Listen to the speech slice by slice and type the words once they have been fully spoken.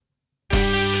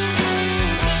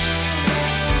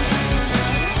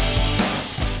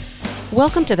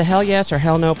Welcome to the Hell Yes or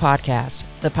Hell No podcast,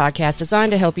 the podcast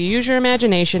designed to help you use your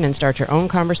imagination and start your own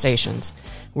conversations.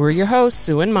 We're your hosts,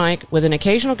 Sue and Mike, with an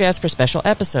occasional guest for special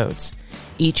episodes.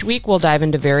 Each week, we'll dive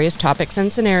into various topics and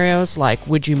scenarios like,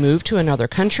 would you move to another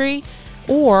country?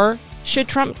 Or, should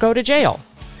Trump go to jail?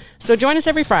 So join us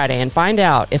every Friday and find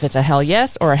out if it's a hell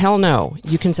yes or a hell no.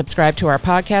 You can subscribe to our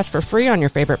podcast for free on your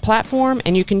favorite platform,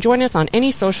 and you can join us on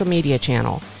any social media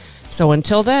channel. So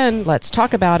until then, let's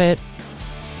talk about it.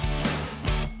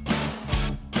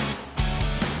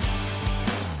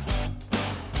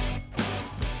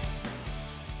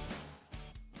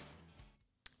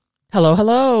 Hello,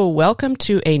 hello. Welcome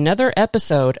to another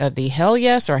episode of the Hell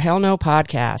Yes or Hell No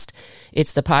podcast.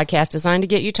 It's the podcast designed to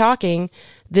get you talking.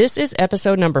 This is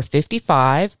episode number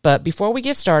 55, but before we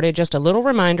get started, just a little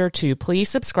reminder to please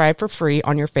subscribe for free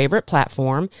on your favorite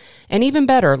platform. And even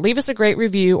better, leave us a great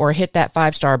review or hit that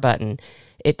 5-star button.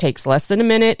 It takes less than a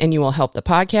minute and you will help the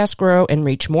podcast grow and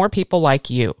reach more people like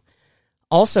you.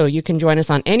 Also, you can join us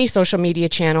on any social media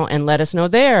channel and let us know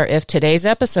there if today's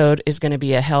episode is going to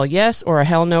be a hell yes or a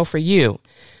hell no for you.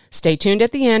 Stay tuned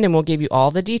at the end and we'll give you all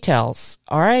the details.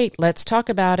 All right, let's talk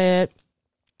about it.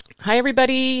 Hi,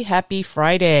 everybody. Happy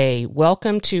Friday.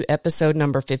 Welcome to episode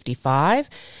number 55.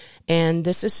 And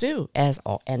this is Sue. As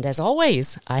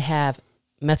always, I have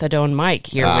Methadone Mike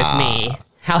here with me.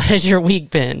 How has your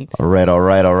week been? All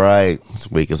right.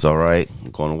 This week is all right.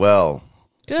 Going well.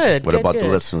 Good. What about the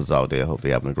listeners out there? I hope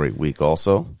they're having a great week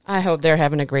also. I hope they're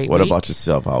having a great week. What about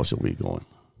yourself? How's your week going?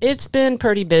 It's been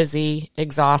pretty busy,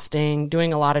 exhausting,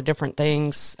 doing a lot of different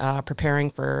things, preparing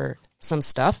for some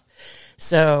stuff.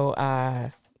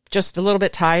 So just a little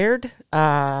bit tired.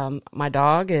 My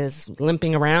dog is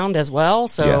limping around as well.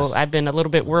 So yes. I've been a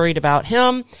little bit worried about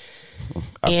him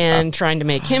and trying to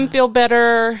make him feel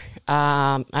better.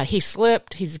 He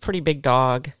slipped. He's a pretty big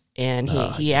dog. And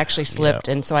he actually slipped,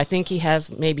 and so I think he has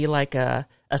maybe like a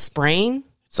sprain.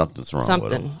 Something's wrong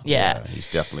with him. Yeah. He's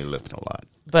definitely limping a lot.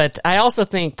 But I also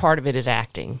think part of it is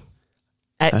acting.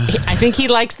 I think he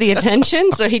likes the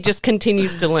attention, so he just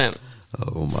continues to limp.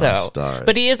 Oh, my stars.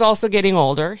 But he is also getting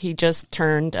older. He just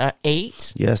turned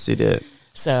 8. Yes, he did.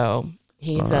 So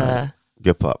he's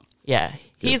good pup. Yeah.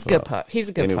 He's a good pup.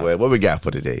 Anyway, what we got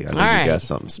for today? I know you got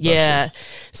something special. Yeah.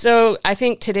 So I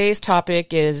think today's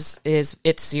topic is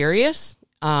it's serious.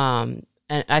 And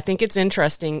I think it's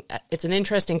interesting. It's an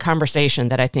interesting conversation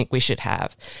that I think we should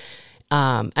have.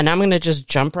 And I'm going to just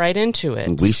jump right into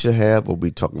it. We should have what we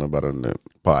talking about on the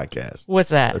podcast. What's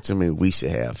that? What do you mean we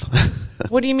should have?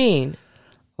 What do you mean?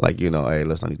 Like, hey,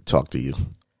 listen, I need to talk to you.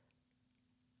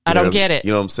 I don't get it.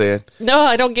 You know what I'm saying? No,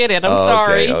 I don't get it. I'm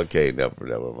sorry. Okay, never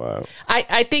mind.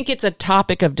 I think it's a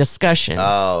topic of discussion.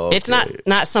 Oh, okay. It's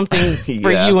not something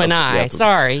for you and I.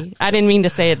 Sorry. I didn't mean to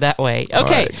say it that way. Okay. All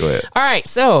right, go ahead. All right,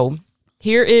 so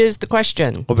here is the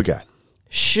question. What we got?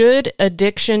 Should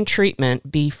addiction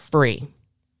treatment be free?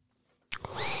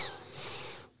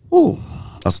 Ooh,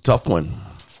 that's a tough one.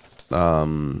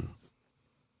 Man.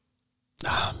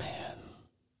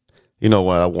 You know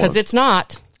what I want? Because it's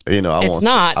not. I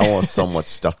want so much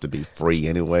stuff to be free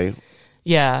anyway.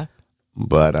 Yeah.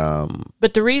 But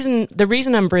the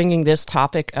reason I'm bringing this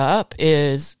topic up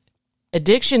is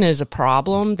addiction is a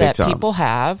problem that people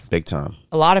have. Big time.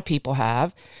 A lot of people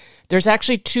have. There's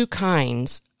actually 2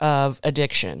 kinds of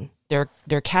addiction. They're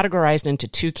categorized into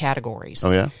 2 categories.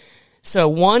 Oh yeah. So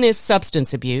one is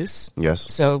substance abuse. Yes.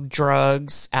 So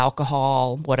drugs,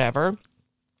 alcohol, whatever.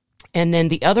 And then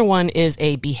the other one is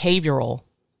a behavioral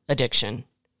addiction.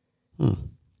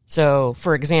 So,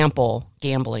 for example,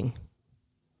 gambling.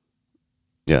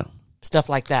 Yeah. Stuff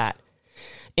like that.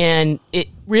 And it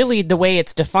really, the way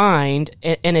it's defined,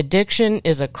 an addiction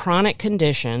is a chronic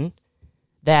condition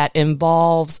that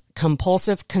involves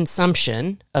compulsive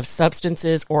consumption of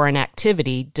substances or an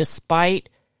activity despite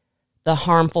the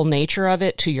harmful nature of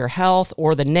it to your health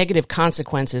or the negative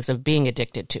consequences of being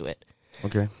addicted to it.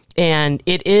 Okay. And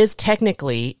it is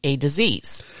technically a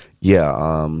disease.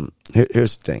 Yeah.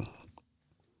 Here's the thing.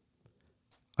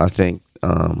 I think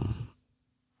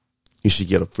you should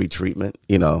get a free treatment,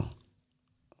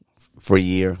 for a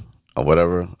year or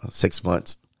whatever, 6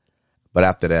 months. But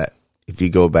after that, if you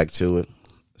go back to it,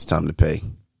 it's time to pay.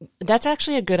 That's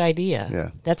actually a good idea. Yeah.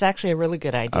 That's actually a really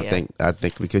good idea. I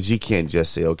think because you can't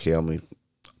just say, okay, I'm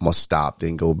gonna stop,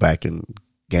 then go back and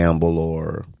gamble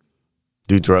or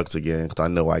do drugs again. Because I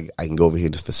know I can go over here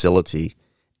to the facility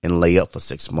and lay up for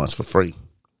 6 months for free.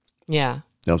 Yeah. You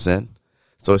know what I'm saying?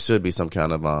 So it should be some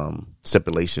kind of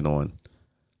stipulation on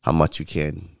how much you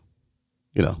can,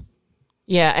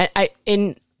 Yeah,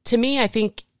 and to me, I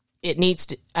think it needs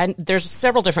to. And there's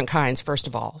several different kinds. First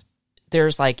of all,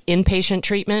 there's like inpatient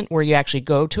treatment where you actually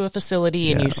go to a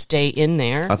facility and you stay in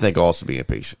there. I think also be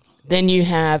inpatient. Then you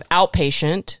have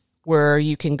outpatient where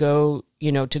you can go,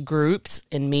 to groups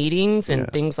and meetings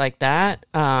and things like that.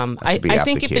 I think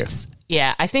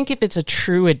I think if it's a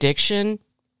true addiction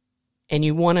and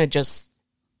you want to just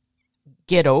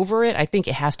get over it, I think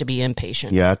it has to be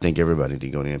inpatient. Yeah, I think everybody need to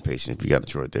go to inpatient if you got a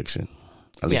true addiction,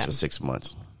 at least for 6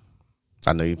 months.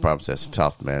 I know you probably said it's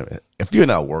tough, man. If you're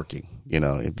not working,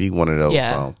 if you're one of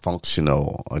those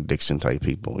functional addiction type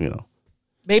people,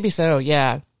 Maybe so,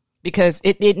 yeah. Because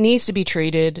it needs to be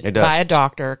treated by a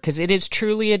doctor because it is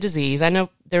truly a disease. I know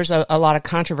there's a lot of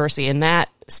controversy in that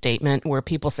statement where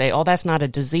people say, oh, that's not a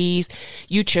disease.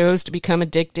 You chose to become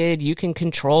addicted. You can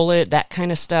control it, that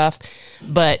kind of stuff.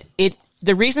 But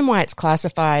the reason why it's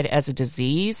classified as a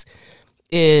disease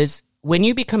is when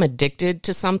you become addicted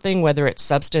to something, whether it's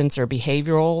substance or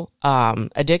behavioral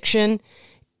addiction,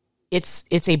 it's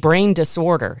a brain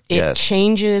disorder. It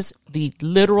changes the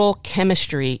literal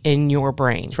chemistry in your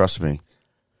brain. Trust me.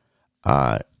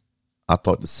 I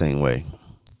thought the same way.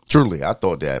 Truly, I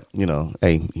thought that,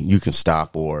 hey, you can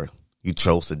stop or you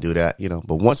chose to do that,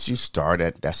 But once you start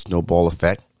that snowball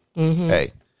effect,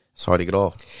 hey, it's hard to get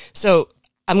off. So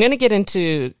I'm going to get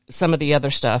into some of the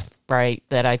other stuff, right,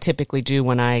 that I typically do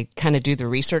when I kind of do the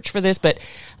research for this. But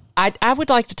I would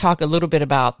like to talk a little bit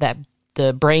about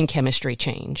the brain chemistry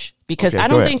change, because I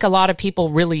don't think a lot of people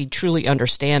really truly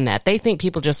understand that. They think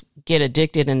people just get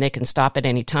addicted and they can stop at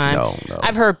any time. No.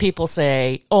 I've heard people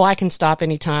say, oh, I can stop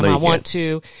anytime I want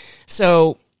to.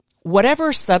 So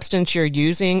whatever substance you're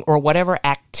using or whatever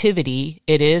activity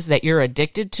it is that you're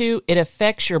addicted to, it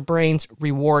affects your brain's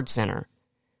reward center,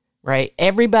 right?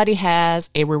 Everybody has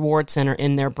a reward center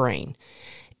in their brain.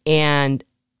 And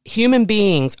human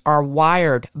beings are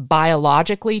wired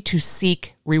biologically to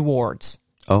seek rewards.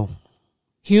 Oh.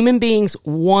 Human beings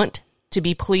want to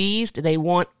be pleased. They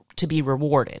want to be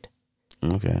rewarded.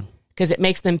 Okay. Because it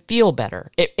makes them feel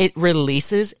better. It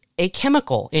releases a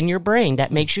chemical in your brain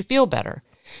that makes you feel better.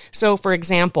 So, for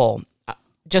example,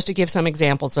 just to give some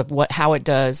examples of how it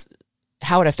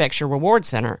affects your reward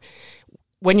center.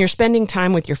 When you're spending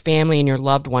time with your family and your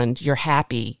loved ones, you're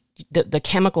happy. The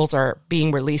chemicals are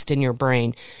being released in your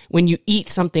brain. When you eat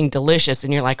something delicious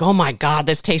and you're like, oh my God,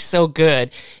 this tastes so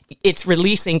good, it's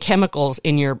releasing chemicals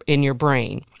in your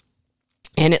brain.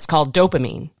 And it's called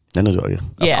dopamine. I know you.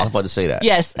 Yeah. I was about to say that.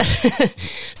 Yes.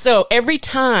 So every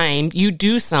time you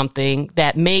do something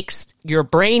that makes your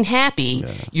brain happy,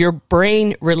 your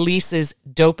brain releases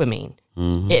dopamine.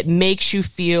 Mm-hmm. It makes you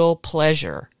feel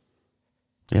pleasure.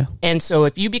 Yeah. And so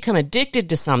if you become addicted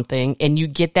to something and you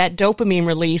get that dopamine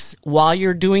release while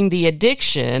you're doing the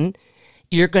addiction,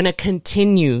 you're going to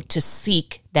continue to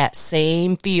seek that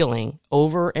same feeling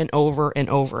over and over and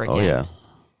over again. Oh, yeah.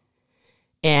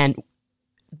 And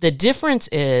the difference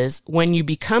is when you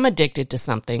become addicted to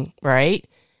something, right?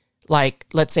 Like,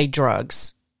 let's say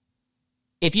drugs.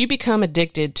 If you become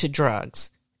addicted to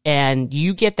drugs and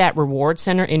you get that reward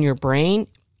center in your brain,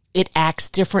 it acts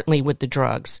differently with the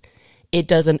drugs. It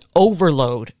does an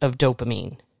overload of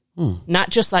dopamine. Not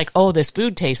just like, oh, this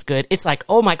food tastes good. It's like,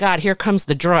 oh my God, here comes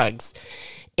the drugs.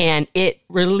 And it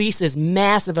releases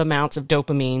massive amounts of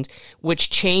dopamine, which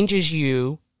changes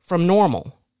you from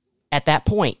normal. At that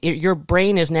point, your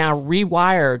brain is now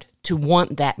rewired to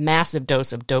want that massive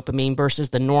dose of dopamine versus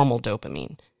the normal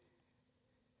dopamine.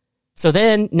 So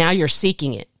then now you're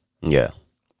seeking it. Yeah.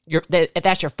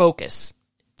 That's your focus.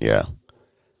 Yeah.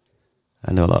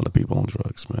 I know a lot of people on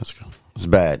drugs, man. It's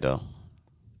bad, though.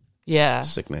 Yeah. It's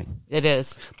sickening. It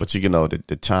is. But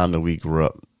the time that we grew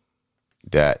up,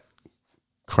 that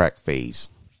crack phase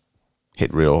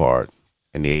hit real hard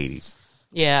in the 80s.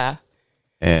 Yeah.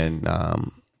 And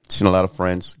seen a lot of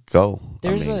friends go.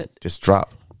 Just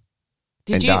drop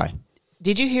and die.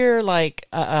 Did you hear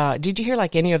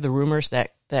any of the rumors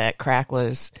that crack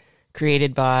was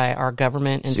created by our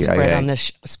government and CIA.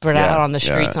 spread out on the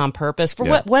streets on purpose? For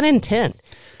what intent?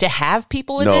 To have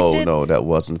people addicted? No, that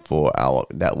wasn't for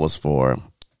that was for,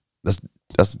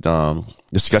 that's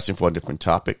discussion for a different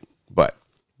topic, but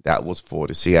that was for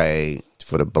the CIA,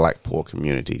 for the black poor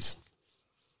communities.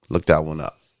 Look that one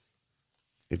up.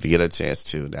 If you get a chance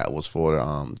to, that was for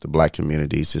the black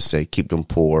communities to say, keep them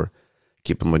poor,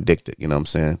 keep them addicted, you know what I'm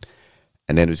saying?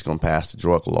 And then it's going to pass the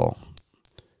drug law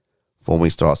for when we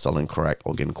start selling crack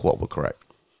or getting caught with crack.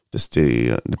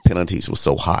 The penalties were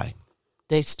so high.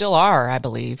 They still are, I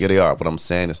believe. Yeah, they are. What I'm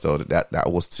saying is, though, that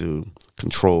was to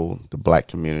control the black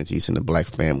communities and the black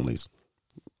families.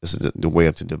 This is the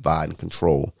way to divide and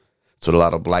control. So a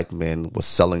lot of black men were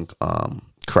selling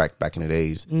crack back in the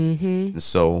days. Mm-hmm. And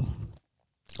so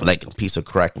like a piece of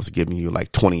crack was giving you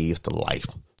like 20 years to life,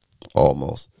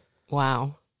 almost.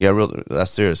 Wow. Yeah, really,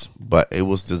 that's serious. But it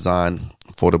was designed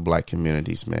for the black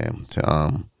communities, man,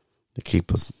 to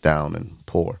keep us down and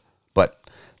poor. But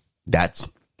that's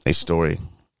a story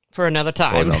For another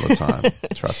time.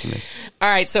 Trust me. All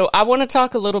right. So I want to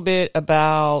talk a little bit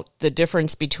about the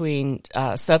difference between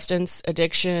substance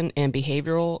addiction and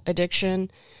behavioral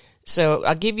addiction. So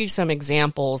I'll give you some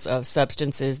examples of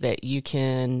substances that you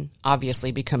can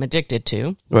obviously become addicted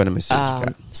to. Let me see what you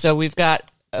got. So we've got,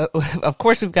 of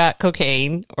course, we've got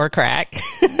cocaine or crack.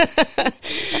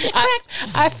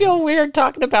 I feel weird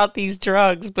talking about these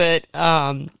drugs, but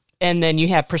and then you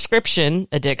have prescription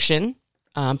addiction.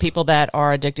 People that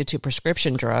are addicted to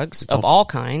prescription drugs of all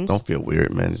kinds. Don't feel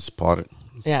weird, man. It's part of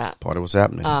what's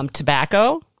happening.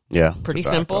 Tobacco. Yeah, pretty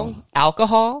simple.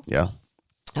 Alcohol. Yeah.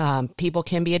 People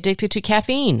can be addicted to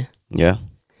caffeine. Yeah.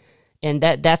 And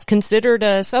that's considered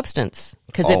a substance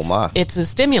because it's a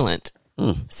stimulant.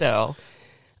 So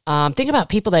think about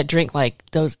people that drink like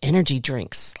those energy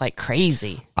drinks like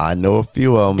crazy. I know a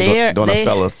few of them,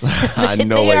 fellas. I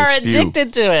know they are a few.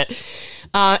 addicted to it.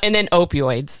 And then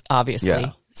opioids, obviously.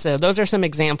 Yeah. So those are some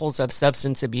examples of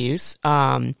substance abuse.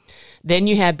 Then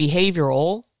you have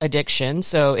behavioral addiction.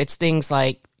 So it's things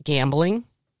like gambling,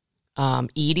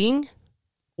 eating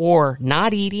or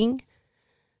not eating,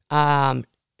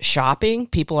 shopping.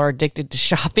 People are addicted to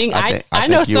shopping. I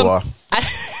know you some. Are.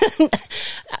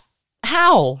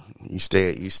 How? You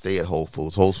stay at Whole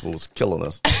Foods. Whole Foods killing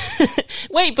us.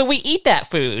 Wait, but we eat that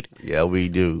food. Yeah, we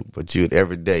do. But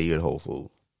every day you're at Whole Foods.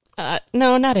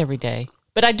 No, not every day.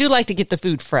 But I do like to get the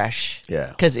food fresh.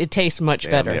 Yeah. Because it tastes much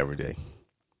better. Every day.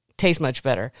 Tastes much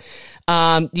better.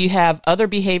 You have other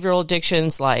behavioral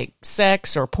addictions like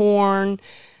sex or porn.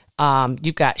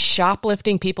 You've got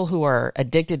shoplifting, people who are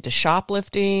addicted to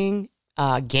shoplifting,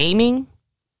 gaming,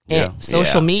 and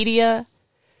social media.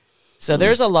 So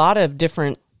there's a lot of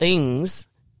different things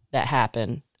that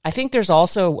happen. I think there's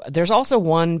also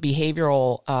one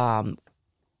behavioral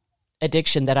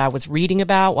addiction that I was reading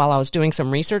about while I was doing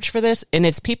some research for this, and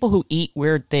it's people who eat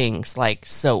weird things like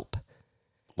soap.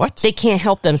 What? They can't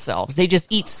help themselves. They just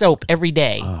eat soap every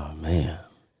day. Oh man.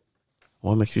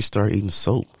 What makes you start eating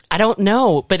soap? I don't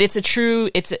know, but it's a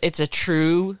true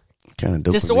kind of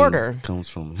disorder. Comes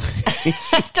from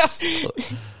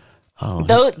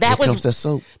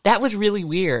that was really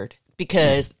weird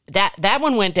because that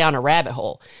one went down a rabbit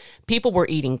hole. People were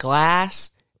eating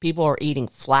glass, people are eating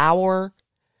flour,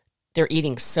 they're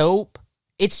eating soap.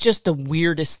 It's just the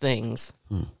weirdest things.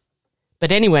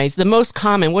 But anyways, the most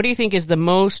common, what do you think is the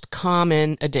most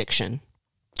common addiction?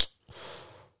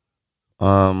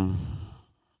 And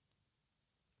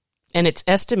it's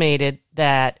estimated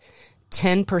that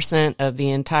 10% of the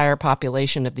entire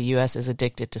population of the U.S. is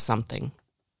addicted to something.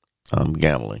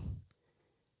 Gambling.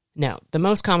 No, the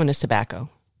most common is tobacco.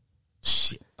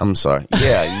 Shit. I'm sorry.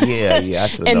 Yeah. I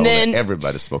should have known that.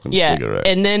 Everybody's smoking a cigarette.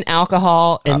 And then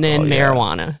alcohol, and then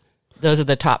marijuana. Those are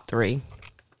the top three.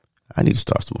 I need to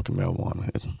start smoking marijuana.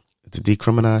 Is it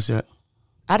decriminalized yet?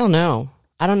 I don't know.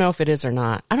 I don't know if it is or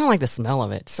not. I don't like the smell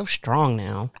of it. It's so strong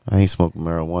now. I ain't smoking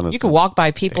marijuana. You can walk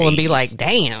by people and be like,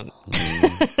 damn.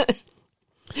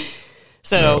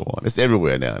 So marijuana. It's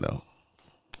everywhere now, though.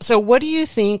 So what do you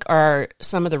think are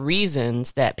some of the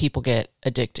reasons that people get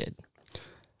addicted?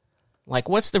 Like,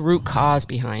 what's the root cause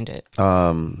behind it?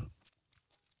 I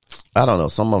don't know.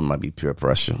 Some of them might be peer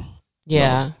pressure.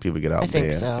 Yeah. People get out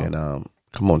there and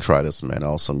come on, try this, man.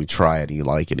 All of a sudden you try it and you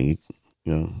like it and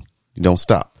you don't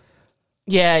stop.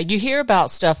 Yeah, you hear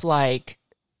about stuff like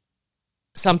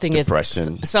something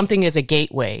Depression. is a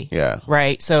gateway. Yeah.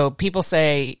 Right? So people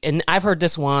say, and I've heard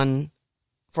this one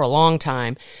for a long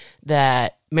time,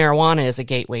 that marijuana is a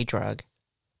gateway drug.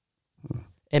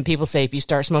 And people say if you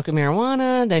start smoking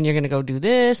marijuana, then you're going to go do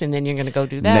this, and then you're going to go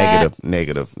do that.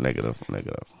 Negative.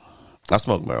 I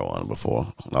smoked marijuana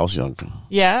before when I was younger.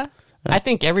 Yeah? I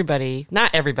think everybody,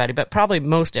 not everybody, but probably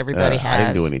most everybody has. I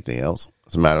didn't do anything else.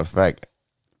 As a matter of fact,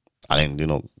 I didn't do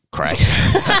no crack.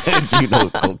 I didn't do no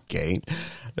cocaine.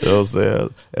 You know what I'm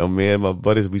saying? And me and my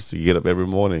buddies, we used to get up every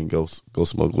morning and go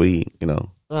smoke weed, you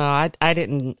know. Oh, I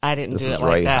didn't do it like that. This is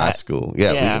right high school.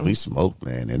 Yeah. We smoked,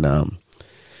 man.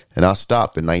 And I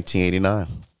stopped in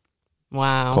 1989.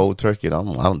 Wow. Cold turkey. I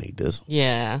don't need this.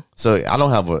 Yeah. So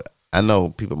I know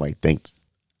people might think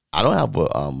I don't have a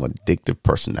addictive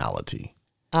personality.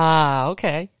 Ah,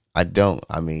 okay. I don't.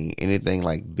 I mean, anything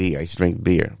like beer. I used to drink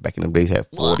beer. Back in the days, I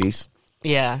had 40s.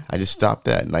 Yeah. I just stopped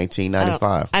that in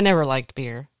 1995. I never liked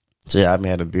beer. So yeah, I haven't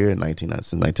had a beer since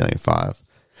 1995.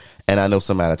 And I know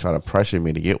somebody tried to pressure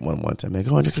me to get one time. They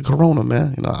go, drink a Corona,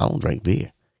 man. You know, I don't drink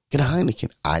beer. Get a Heineken.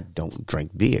 I don't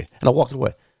drink beer. And I walked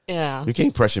away. Yeah. You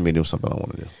can't pressure me to do something I don't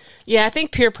want to do. Yeah, I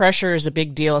think peer pressure is a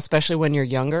big deal, especially when you're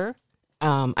younger.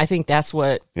 I think that's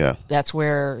where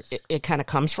it kind of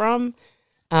comes from.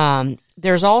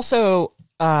 There's also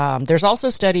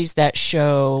studies that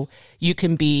show you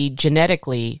can be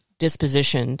genetically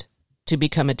dispositioned to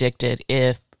become addicted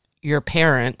if your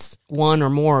parents, one or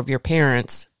more of your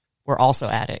parents, were also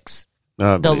addicts.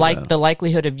 The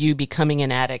likelihood of you becoming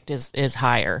an addict is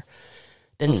higher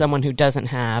than someone who doesn't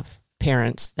have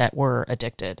parents that were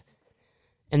addicted.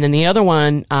 And then the other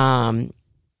one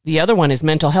is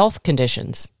mental health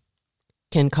conditions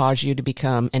can cause you to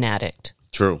become an addict.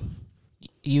 True.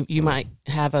 You might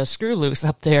have a screw loose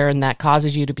up there, and that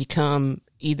causes you to become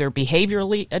either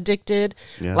behaviorally addicted.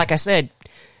 Yeah. Like I said,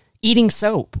 eating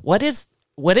soap. What is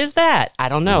that? I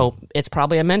don't know. It's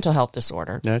probably a mental health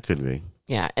disorder. Yeah, it could be.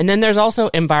 Yeah. And then there's also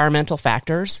environmental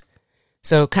factors.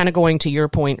 So kind of going to your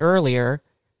point earlier,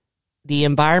 the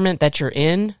environment that you're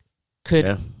in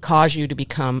could cause you to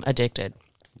become addicted.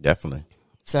 Definitely.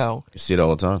 So you see it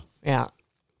all the time. Yeah.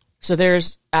 So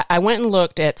I went and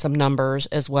looked at some numbers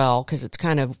as well because it's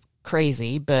kind of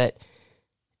crazy, but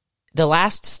the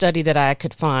last study that I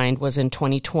could find was in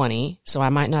 2020, so I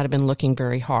might not have been looking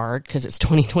very hard because it's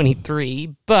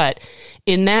 2023, but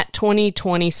in that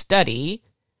 2020 study,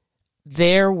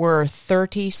 there were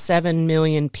 37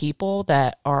 million people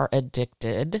that are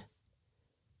addicted,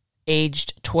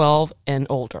 aged 12 and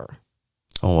older.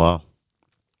 Oh, wow.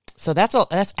 So that's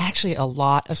actually a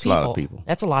lot of people. A lot of people.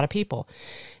 That's a lot of people.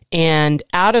 And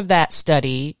out of that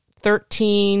study,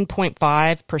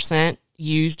 13.5%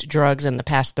 used drugs in the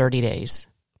past 30 days.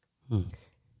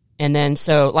 And then,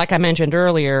 so like I mentioned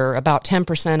earlier, about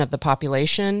 10% of the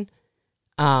population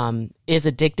is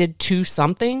addicted to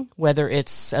something, whether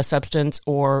it's a substance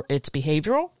or it's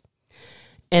behavioral.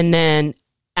 And then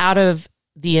out of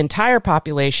the entire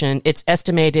population, it's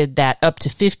estimated that up to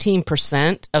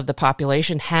 15% of the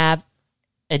population have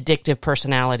addictive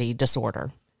personality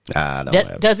disorder.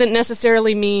 That doesn't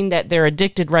necessarily mean that they're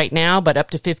addicted right now, but up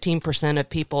to 15% of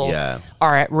people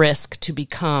are at risk to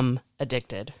become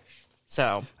addicted.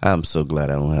 So I'm so glad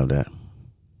I don't have that.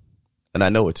 And I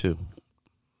know it too.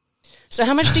 So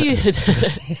how much do you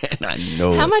I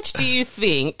know How much do you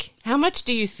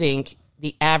think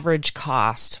the average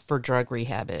cost for drug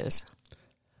rehab is?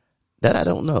 That I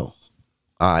don't know.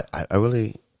 I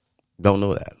really don't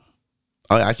know that.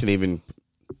 I can't even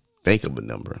think of a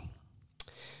number.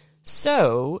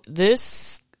 So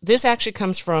this actually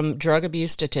comes from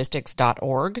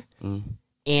drugabusestatistics.org,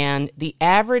 and the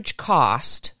average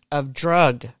cost of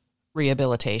drug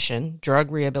rehabilitation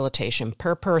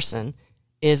per person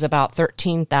is about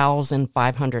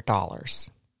 $13,500.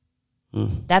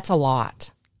 That's a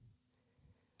lot.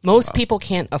 Most people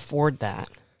can't afford that.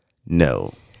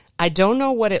 No. I don't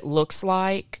know what it looks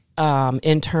like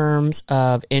in terms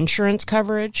of insurance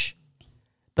coverage,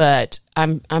 but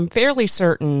I'm fairly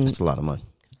certain that's a lot of money.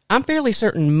 I'm fairly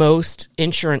certain most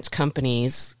insurance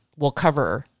companies will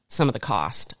cover some of the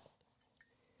cost.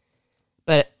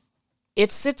 But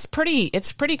it's pretty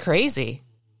crazy.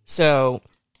 So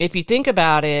if you think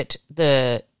about it,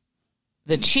 the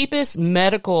cheapest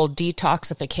medical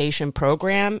detoxification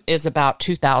program is about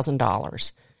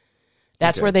 $2,000.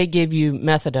 That's where they give you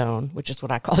methadone, which is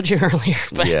what I called you earlier.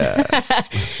 But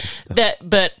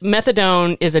but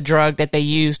methadone is a drug that they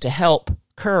use to help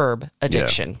curb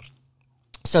addiction. Yeah.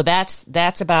 So that's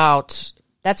about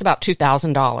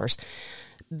 $2,000.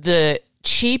 The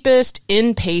cheapest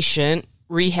inpatient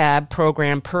rehab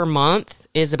program per month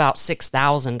is about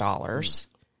 $6,000.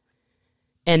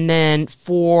 And then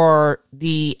for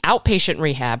the outpatient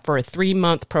rehab for a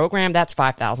 3-month program, that's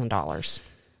 $5,000.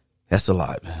 That's a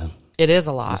lot, man. It is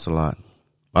a lot. That's a lot.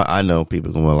 I know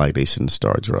people going like they shouldn't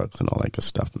start drugs and all that good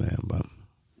stuff, man. But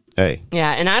hey,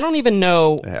 yeah, and I don't even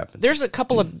know. It happens. There's a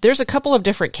couple of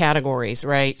different categories,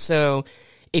 right? So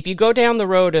if you go down the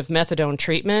road of methadone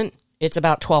treatment, it's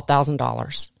about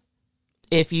 $12,000.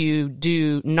 If you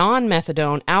do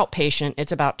non-methadone outpatient,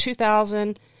 it's about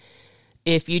 $2,000.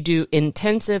 If you do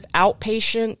intensive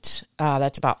outpatient,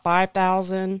 that's about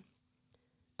 $5,000.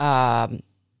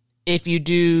 If you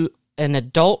do an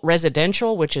adult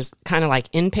residential, which is kind of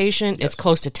like inpatient, it's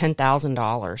close to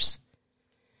 $10,000.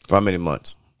 For how many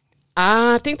months?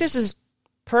 I think this is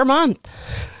per month.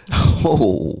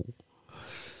 Oh,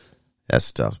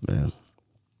 that's tough, man.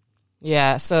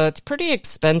 Yeah, so it's pretty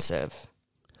expensive.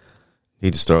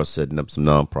 Need to start setting up some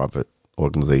nonprofit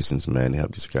organizations, man, to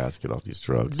help these guys get off these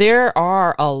drugs. There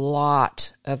are a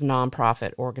lot of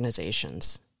nonprofit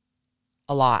organizations.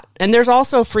 A lot. And there's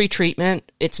also free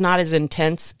treatment. It's not as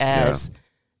intense as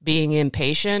being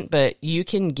impatient, but you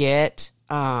can get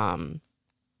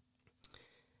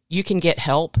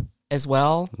help as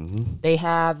well. Mm-hmm. They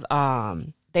have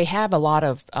a lot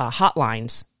of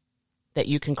hotlines that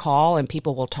you can call, and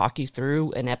people will talk you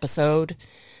through an episode.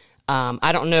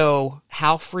 I don't know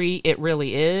how free it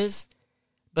really is,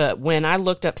 but when I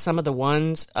looked up some of the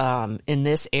ones in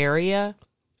this area,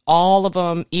 all of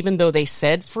them, even though they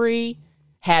said free,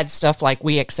 had stuff like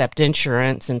we accept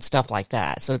insurance and stuff like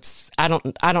that. So I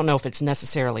don't know if it's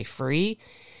necessarily free.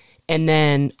 And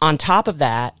then on top of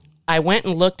that, I went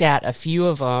and looked at a few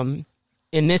of them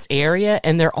in this area,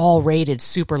 and they're all rated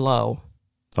super low.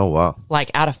 Oh, wow. Like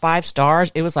out of 5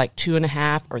 stars, it was like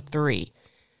 2.5 or 3.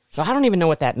 So I don't even know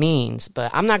what that means,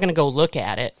 but I'm not going to go look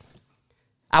at it.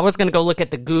 I was going to go look at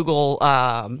the Google,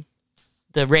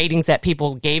 the ratings that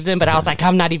people gave them, but I was like,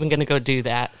 I'm not even going to go do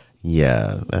that.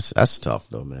 Yeah, that's tough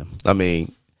though, man. I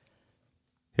mean,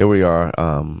 here we are.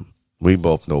 We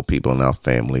both know people in our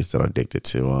families that are addicted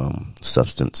to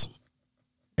substance,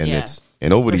 and Yeah,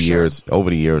 over for the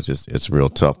years, it's real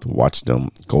tough to watch them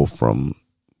go from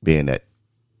being that.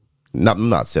 I'm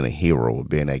not saying a hero,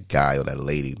 being that guy or that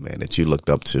lady, man, that you looked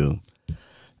up to,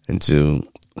 and to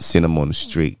seeing them on the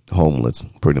street, homeless,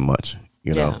 pretty much,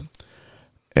 you know.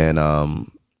 And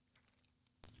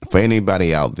for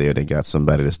anybody out there that got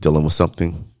somebody that's dealing with something,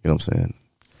 you know what I'm saying,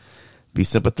 be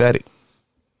sympathetic.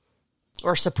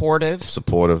 Or supportive.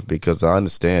 Supportive, because I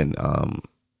understand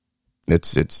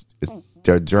it's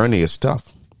their journey is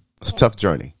tough. It's a tough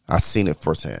journey. I've seen it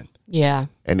firsthand. Yeah.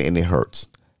 And it hurts,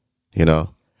 you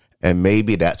know. And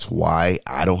maybe that's why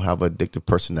I don't have an addictive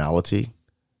personality.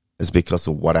 It's because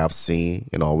of what I've seen,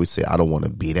 and always say I don't want to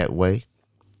be that way.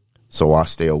 So I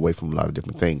stay away from a lot of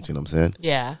different things, you know what I'm saying?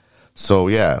 Yeah. So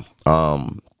yeah,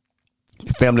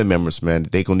 family members, man,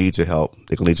 they gonna need your help.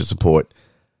 They gonna need your support.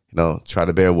 You know, try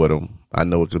to bear with them. I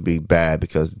know it could be bad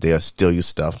because they'll steal your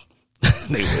stuff.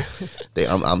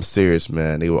 I'm serious,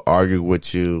 man. They will argue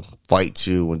with you, fight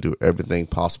you, and do everything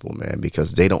possible, man,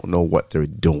 because they don't know what they're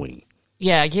doing.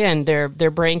 Yeah, again, their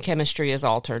brain chemistry is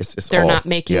altered. They're off. not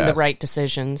making Yes. the right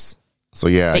decisions. So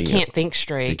yeah, They can't think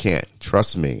straight. They can't.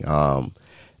 Trust me. And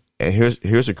here's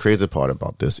the crazy part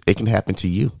about this. It can happen to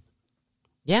you.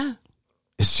 Yeah.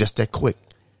 It's just that quick.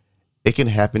 It can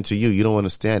happen to you. You don't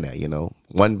understand that, you know.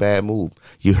 One bad move,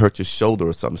 you hurt your shoulder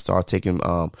or something, start taking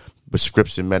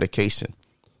prescription medication.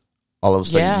 All of a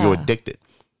sudden, Yeah. you're addicted.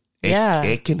 Yeah.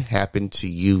 It can happen to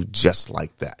you just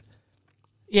like that.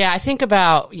 Yeah, I think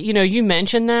about, you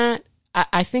mentioned that.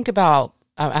 I think about,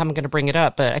 I'm going to bring it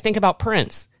up, but I think about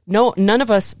Prince. No, none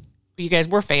of us, you guys,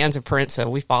 we're fans of Prince, so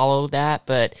we follow that,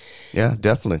 but Yeah,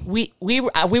 definitely. we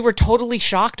were totally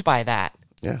shocked by that.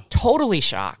 Yeah. Totally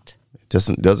shocked.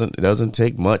 It doesn't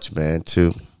take much, man,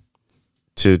 to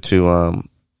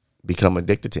become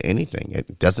addicted to anything.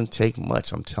 It doesn't take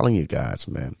much. I'm telling you guys,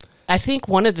 man. I think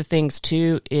one of the things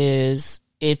too is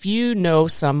if you know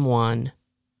someone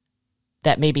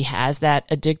that maybe has that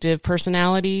addictive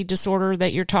personality disorder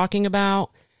that you're talking about,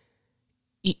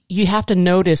 you have to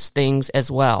notice things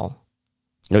as well.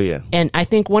 Oh yeah. And I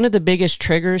think one of the biggest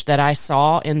triggers that I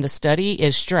saw in the study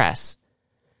is stress.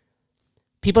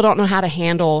 People don't know how to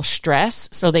handle stress,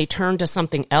 so they turn to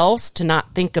something else to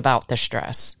not think about the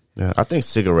stress. Yeah, I think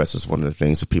cigarettes is one of the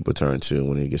things that people turn to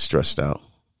when they get stressed out.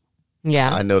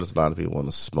 Yeah. I notice a lot of people want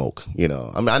to smoke, you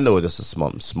know. I mean, I know it's just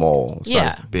something small. It's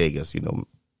not as big as,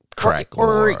 crack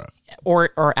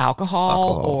or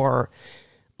alcohol, or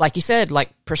like you said, like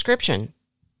prescription.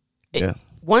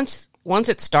 Once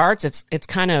it starts, it's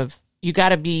kind of, you got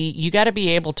to be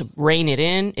able to rein it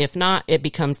in. If not, it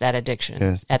becomes that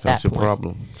addiction at that point.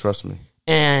 Problem. Trust me.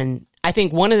 And I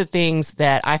think one of the things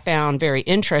that I found very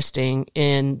interesting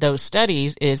in those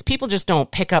studies is people just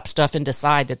don't pick up stuff and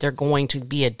decide that they're going to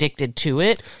be addicted to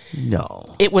it.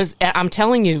 No. I'm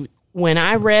telling you, when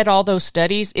I read all those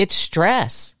studies, it's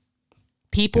stress.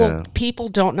 People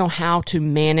don't know how to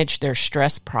manage their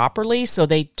stress properly, so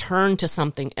they turn to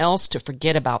something else to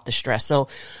forget about the stress. So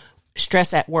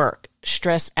stress at work,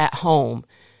 stress at home,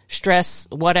 stress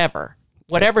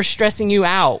whatever's stressing you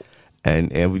out.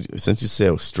 And since you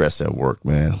said stress at work,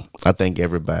 man, I think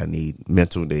everybody need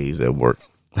mental days at work.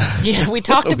 Yeah, we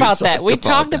talked about that. We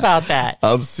talked about that.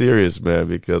 I'm serious, man,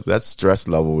 because that stress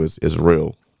level is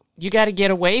real. You got to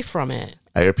get away from it.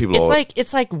 I hear people.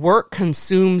 It's like work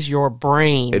consumes your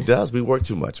brain. It does. We work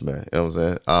too much, man. You know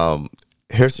what I'm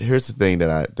saying? Here's the thing that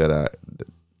I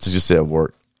since you said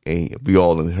work, and we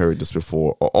all done heard this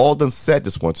before, or all done said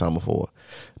this one time before.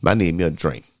 I need me a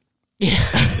drink. Yeah.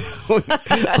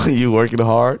 When you working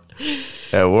hard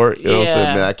at work, you know what I'm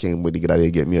saying? Man, I can't wait to get out here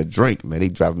and get me a drink, man. They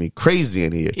driving me crazy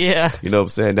in here. Yeah. You know what I'm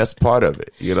saying? That's part of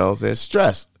it. You know what I'm saying?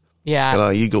 Stress.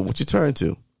 Yeah. You go, what you turn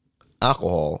to?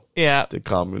 Alcohol. Yeah. To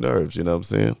calm your nerves, you know what I'm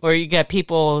saying? Or you got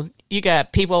people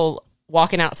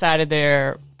walking outside of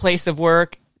their place of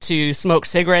work to smoke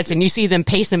cigarettes, and you see them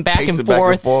pacing back and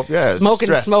forth. Yeah,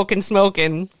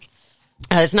 smoking.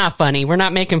 It's not funny. We're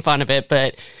not making fun of it,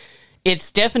 but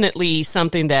it's definitely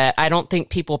something that I don't think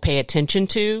people pay attention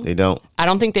to. They don't. I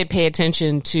don't think they pay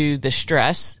attention to the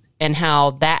stress and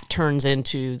how that turns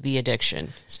into the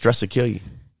addiction. Stress will kill you.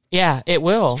 Yeah, it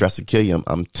will. Stress will kill you.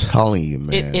 I'm telling you,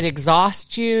 man. It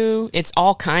exhausts you. It's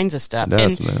all kinds of stuff. It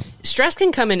does, man. Stress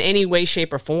can come in any way,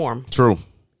 shape, or form. True.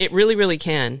 It really, really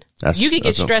can. You could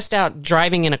get stressed out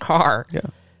driving in a car. Yeah.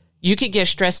 You could get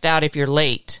stressed out if you're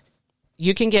late.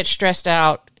 You can get stressed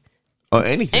out. Or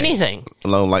anything.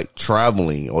 Like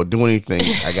traveling or doing anything.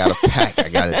 I got to pack. I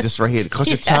got it. This right here. Because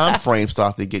your time frame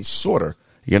starts to get shorter.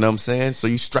 You know what I'm saying? So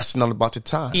you're stressing out about your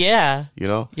time. Yeah. You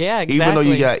know? Yeah, exactly.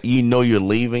 Even though you're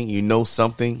leaving, you know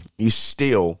something, you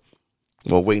still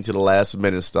wait until the last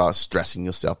minute and start stressing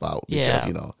yourself out because,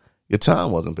 your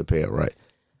time wasn't prepared right.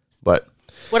 But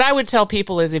what I would tell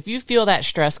people is if you feel that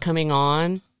stress coming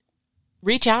on,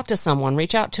 reach out to someone,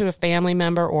 reach out to a family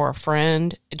member or a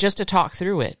friend just to talk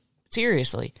through it.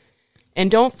 Seriously. And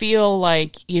don't feel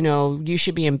like, you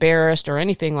should be embarrassed or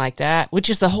anything like that, which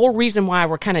is the whole reason why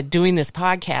we're kind of doing this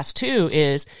podcast too,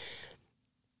 is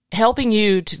helping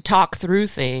you to talk through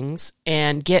things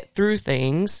and get through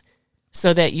things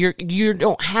so that you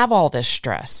don't have all this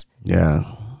stress. Yeah.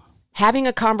 Having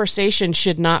a conversation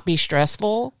should not be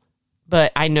stressful,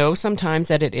 but I know sometimes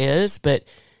that it is, but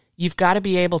you've got to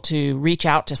be able to reach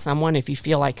out to someone if you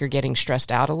feel like you're getting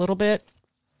stressed out a little bit.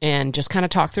 And just kind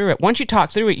of talk through it. Once you talk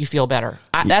through it, you feel better.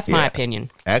 That's my opinion.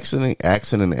 Asking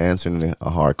and answering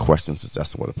hard questions is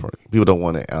that's what people don't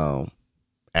want to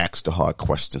ask the hard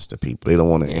questions to people. They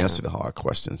don't want to answer the hard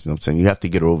questions. You know what I'm saying? You have to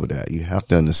get over that. You have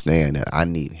to understand that I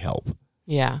need help.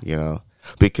 Yeah.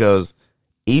 Because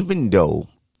even though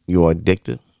you're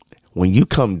addicted, when you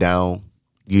come down,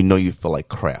 you feel like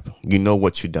crap. You know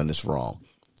what you've done is wrong.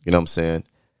 You know what I'm saying?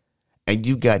 And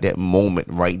you got that moment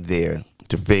right there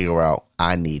to figure out,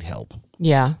 I need help.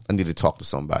 Yeah. I need to talk to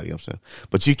somebody, you know what I'm saying?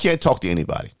 But you can't talk to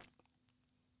anybody.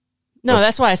 No,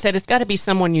 that's why I said it's got to be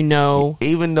someone you know.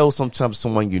 Even though sometimes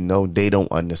someone they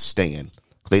don't understand.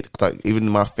 Even in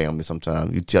my family,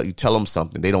 sometimes you tell them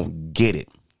something, they don't get it.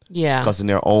 Yeah. Because in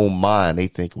their own mind, they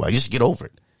think, well, just get over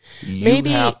it.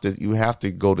 You have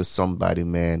to go to somebody,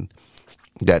 man,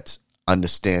 that's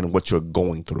understand what you're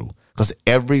going through. Because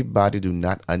everybody do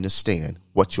not understand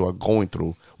what you are going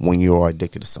through when you are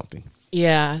addicted to something.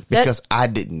 Yeah. Because I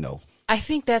didn't know. I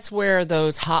think that's where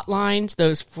those hotlines,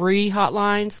 those free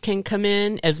hotlines can come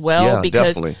in as well. Yeah,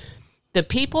 because definitely. The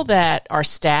people that are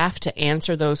staffed to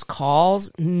answer those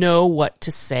calls know what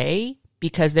to say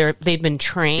because they've been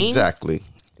trained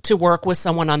to work with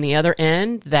someone on the other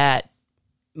end that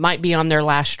might be on their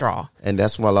last straw. And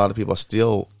that's why a lot of people are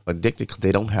still addicted because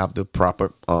they don't have the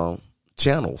proper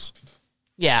channels.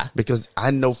 Yeah. Because I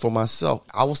know for myself,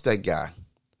 I was that guy.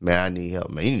 Man, I need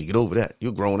help. Man, you need to get over that.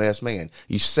 You're a grown-ass man.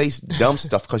 You say dumb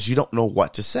stuff because you don't know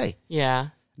what to say. Yeah.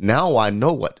 Now I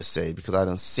know what to say because I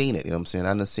done seen it. You know what I'm saying?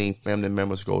 I done seen family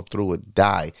members go through it,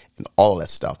 die, and all that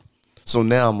stuff. So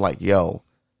now I'm like, yo,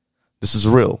 this is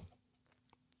real.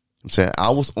 I'm saying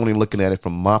I was only looking at it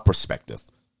from my perspective.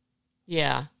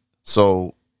 Yeah.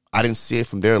 So I didn't see it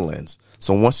from their lens.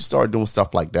 So once you start doing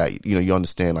stuff like that, you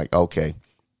understand like, okay,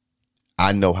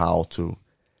 I know how to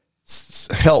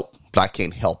help, but I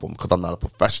can't help them because I'm not a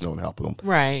professional in helping them.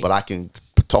 Right. But I can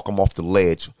talk them off the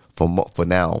ledge for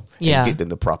now and get them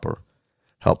the proper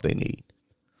help they need.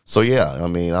 So, yeah, I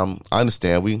mean, I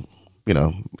understand.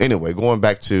 Anyway, going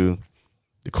back to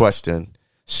the question,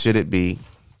 should it be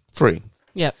free?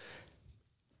 Yep.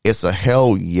 It's a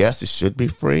hell yes, it should be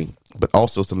free, but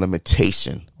also it's a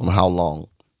limitation on how long,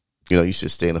 you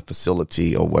should stay in a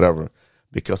facility or whatever,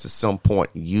 because at some point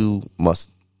you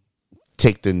must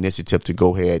take the initiative to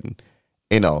go ahead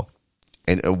and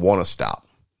want to stop.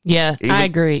 Yeah, I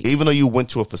agree. Even though you went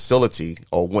to a facility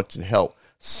or went to help,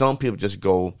 some people just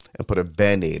go and put a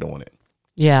Band-Aid on it.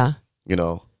 Yeah.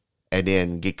 And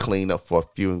then get cleaned up for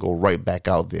a few and go right back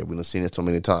out there. We've seen it so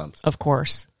many times. Of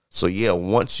course. So yeah,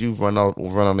 once you run out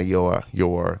of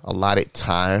your allotted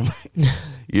time,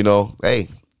 hey,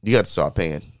 you got to start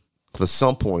paying. Because at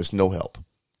some point, it's no help.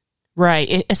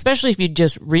 Right. Especially if you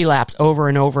just relapse over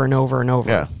and over and over and over.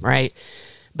 Yeah. Right.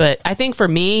 But I think for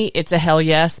me, it's a hell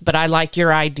yes. But I like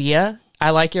your idea. I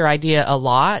like your idea a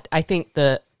lot. I think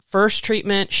the first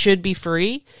treatment should be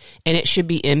free and it should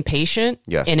be inpatient.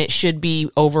 Yes. And it should be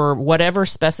over whatever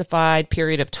specified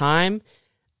period of time.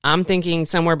 I'm thinking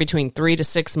somewhere between 3 to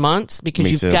 6 months because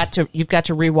Me you've too. got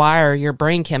to rewire your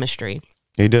brain chemistry.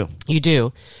 You do. You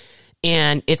do.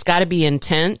 And it's got to be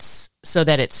intense so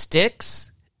that it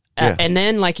sticks. Yeah. And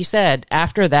then, like you said,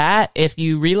 after that, if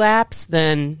you relapse,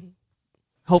 then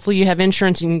hopefully you have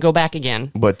insurance and you can go back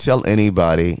again. But tell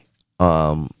anybody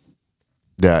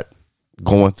that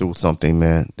going through something,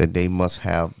 man, that they must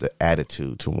have the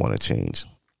attitude to want to change.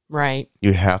 Right.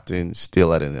 You have to instill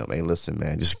that in them. Hey, listen,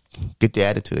 man, just get the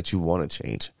attitude that you want to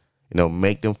change. You know,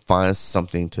 make them find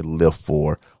something to live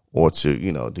for or to,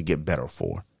 you know, to get better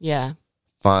for. Yeah.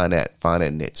 Find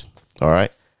that niche. All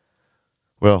right.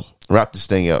 Well, wrap this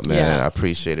thing up, man. Yeah. I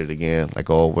appreciate it again, like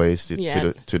always. To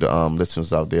the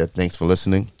listeners out there, thanks for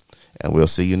listening, and we'll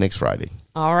see you next Friday.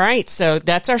 All right. So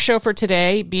that's our show for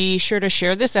today. Be sure to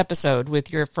share this episode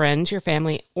with your friends, your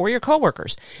family, or your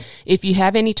coworkers. If you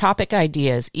have any topic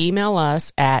ideas, email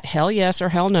us at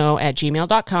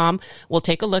hellyesorhellno@gmail.com. We'll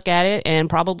take a look at it and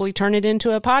probably turn it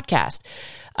into a podcast.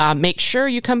 Make sure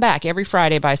you come back every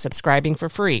Friday by subscribing for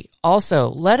free.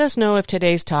 Also, let us know if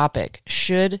today's topic,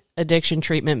 should addiction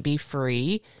treatment be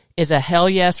free, is a hell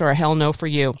yes or a hell no for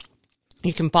you.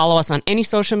 You can follow us on any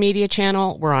social media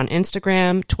channel. We're on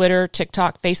Instagram, Twitter,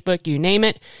 TikTok, Facebook, you name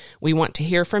it. We want to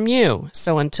hear from you.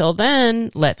 So until then,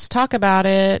 let's talk about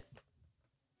it.